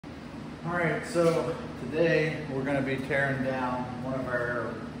All right, so today we're going to be tearing down one of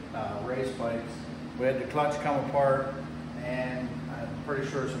our race bikes. We had the clutch come apart, and I'm pretty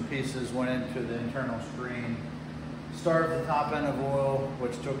sure some pieces went into the internal screen. Starved the top end of oil,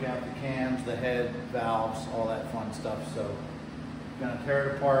 which took out the cams, the head, valves, all that fun stuff. So I'm going to tear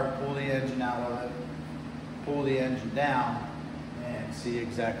it apart, pull the engine out of it, pull the engine down, and see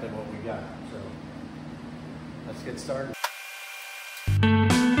exactly what we got. So let's get started.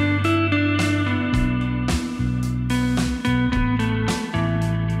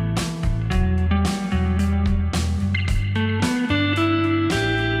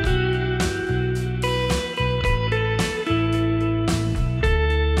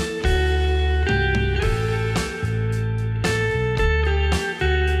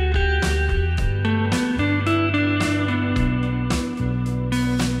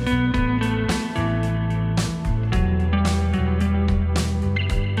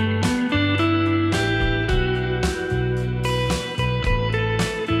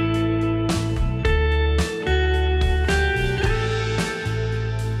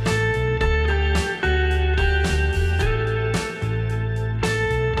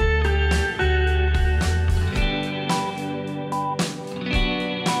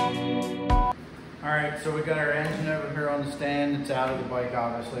 So we got our engine over here on the stand. It's out of the bike,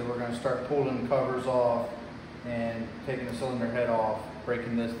 obviously. We're going to start pulling the covers off and taking the cylinder head off,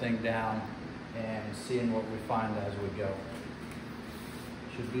 breaking this thing down, and seeing what we find as we go.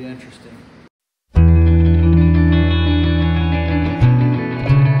 Should be interesting.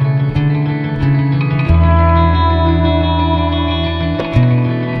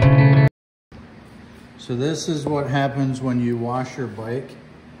 So this is what happens when you wash your bike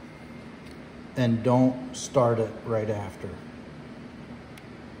and don't start it right after.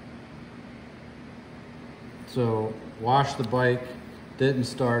 So wash the bike, didn't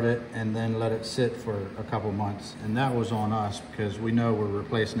start it, and then let it sit for a couple months. And that was on us because we know we're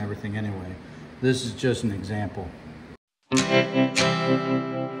replacing everything anyway. This is just an example.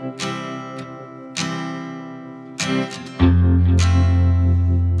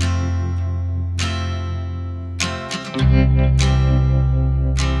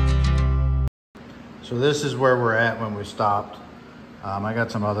 So this is where we're at when we stopped. I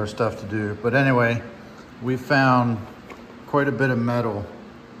got some other stuff to do, but anyway, we found quite a bit of metal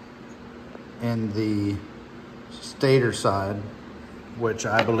in the stator side, which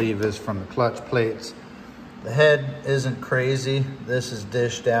I believe is from the clutch plates. The head isn't crazy. This is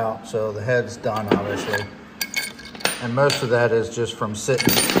dished out, so the head's done, obviously. And most of that is just from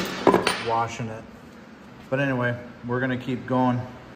sitting, washing it. But anyway, we're gonna keep going.